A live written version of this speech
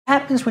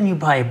Happens when you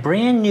buy a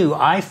brand new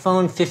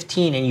iPhone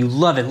 15 and you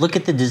love it. Look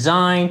at the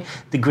design,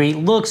 the great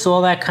looks,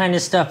 all that kind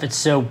of stuff. It's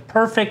so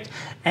perfect,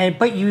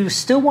 but you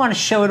still want to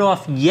show it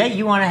off, yet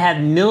you want to have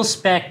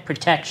mil-spec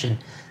protection.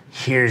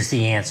 Here's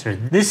the answer.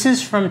 This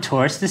is from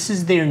TORRAS. This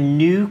is their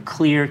new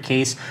clear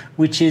case,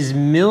 which is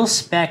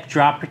mil-spec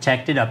drop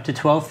protected up to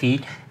 12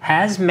 feet,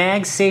 has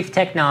MagSafe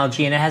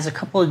technology, and it has a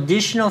couple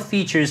additional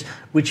features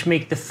which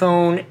make the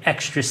phone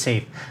extra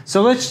safe.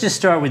 So let's just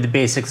start with the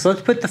basics.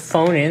 Let's put the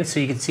phone in so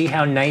you can see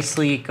how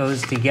nicely it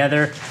goes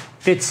together,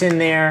 fits in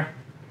there.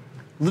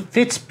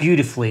 Fits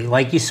beautifully.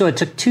 Like you saw, it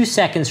took 2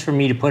 seconds for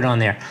me to put on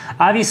there.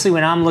 Obviously,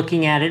 when I'm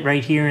looking at it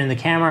right here in the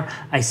camera,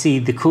 I see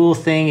the cool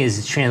thing is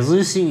it's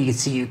translucent. You can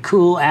see your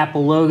cool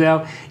Apple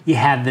logo. You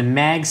have the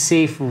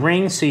MagSafe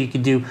ring, so you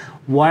could do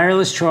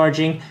wireless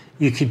charging.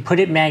 You could put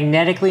it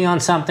magnetically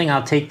on something.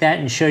 I'll take that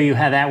and show you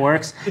how that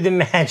works. The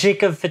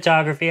magic of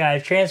photography,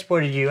 I've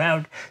transported you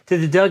out to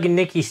the Doug and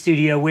Nikki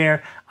studio,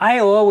 where I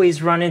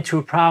always run into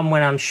a problem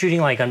when I'm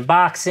shooting like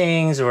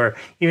unboxings, or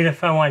even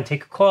if I want to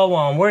take a call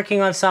while I'm working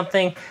on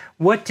something,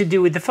 what to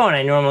do with the phone.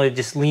 I normally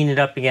just lean it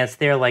up against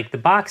there like the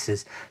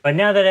boxes. But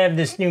now that I have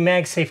this new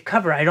MagSafe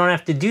cover, I don't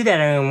have to do that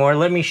anymore.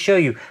 Let me show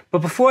you. But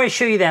before I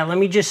show you that, let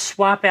me just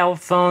swap out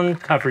phone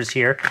covers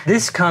here.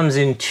 This comes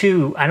in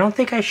two. I don't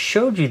think I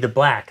showed you the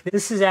black.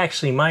 This is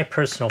actually my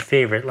personal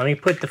favorite. Let me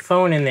put the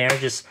phone in there,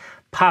 just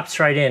pops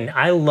right in.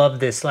 I love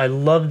this. I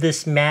love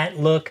this matte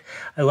look.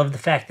 I love the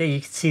fact that you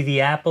can see the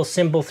Apple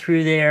symbol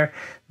through there.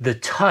 The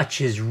touch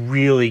is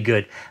really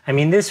good. I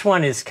mean, this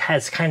one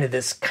has kind of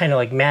this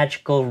like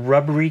magical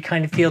rubbery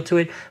kind of feel to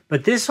it,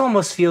 but this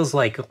almost feels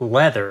like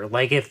leather.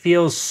 Like it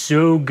feels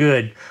so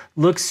good,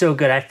 looks so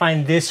good. I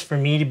find this for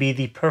me to be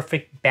the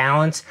perfect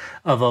balance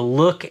of a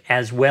look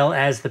as well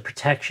as the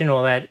protection,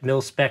 all that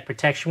mil-spec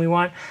protection we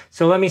want.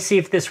 So let me see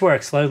if this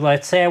works.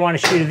 Let's say I want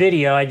to shoot a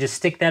video. I just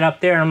stick that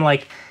up there and I'm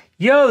like,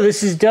 yo,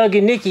 this is Doug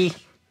and Nikki.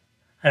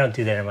 I don't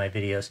do that in my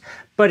videos.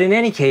 But in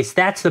any case,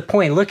 that's the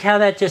point. Look how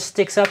that just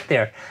sticks up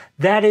there.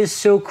 That is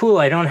so cool.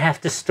 I don't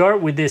have to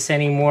start with this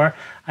anymore.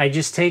 I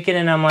just take it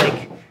and I'm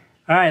like,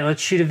 all right,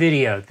 let's shoot a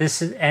video.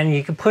 And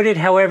you can put it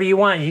however you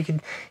want. You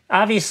can,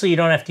 obviously you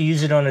don't have to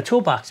use it on a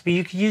toolbox, but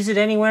you could use it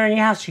anywhere in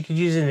your house. You could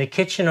use it in the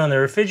kitchen, on the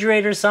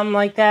refrigerator, something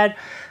like that.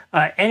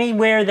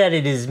 Anywhere that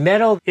it is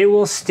metal, it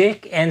will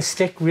stick and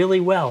stick really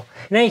well.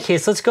 In any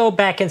case, let's go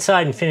back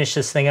inside and finish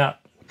this thing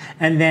up.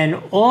 And then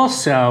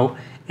also,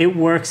 it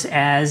works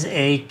as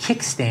a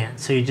kickstand.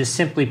 So you just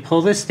simply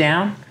pull this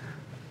down,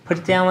 put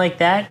it down like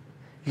that.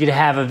 You could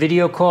have a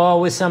video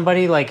call with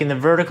somebody like in the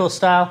vertical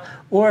style,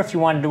 or if you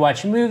wanted to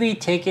watch a movie,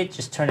 take it,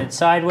 just turn it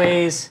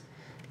sideways,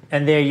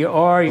 and there you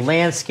are, your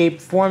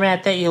landscape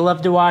format that you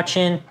love to watch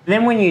in. And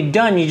then when you're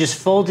done, you just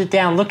fold it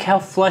down. Look how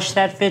flush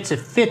that fits. It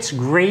fits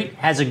great,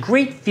 has a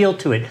great feel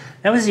to it.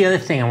 That was the other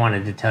thing I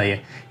wanted to tell you.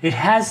 It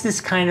has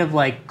this kind of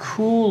like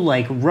cool,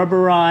 like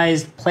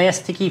rubberized,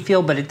 plasticky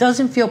feel, but it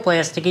doesn't feel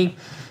plasticky.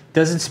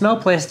 Doesn't smell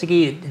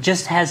plasticky. It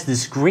just has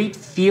this great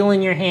feel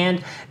in your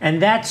hand,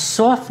 and that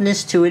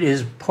softness to it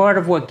is part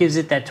of what gives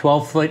it that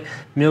 12-foot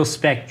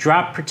mil-spec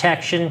drop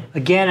protection.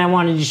 Again, I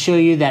wanted to show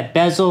you that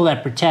bezel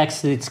that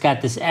protects. It's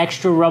got this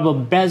extra rubber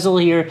bezel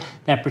here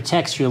that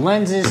protects your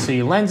lenses so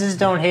your lenses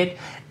don't hit.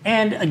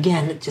 And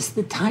again, just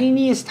the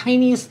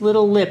tiniest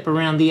little lip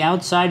around the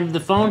outside of the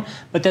phone,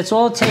 but that's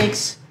all it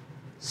takes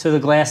so the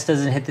glass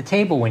doesn't hit the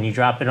table when you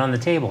drop it on the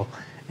table,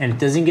 and it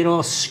doesn't get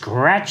all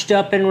scratched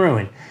up and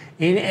ruined.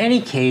 In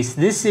any case,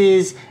 this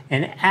is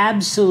an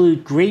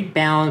absolute great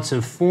balance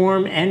of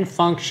form and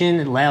function.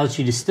 It allows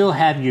you to still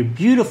have your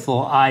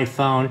beautiful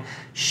iPhone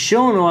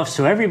shown off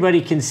so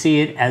everybody can see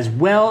it, as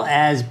well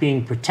as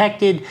being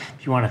protected.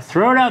 If you want to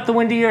throw it out the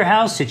window of your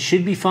house, it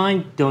should be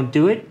fine. Don't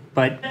do it.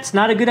 But it's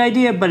not a good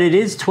idea, but it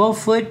is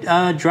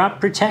 12-foot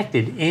drop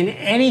protected. In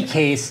any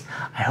case,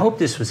 I hope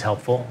this was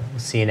helpful. We'll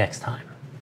see you next time.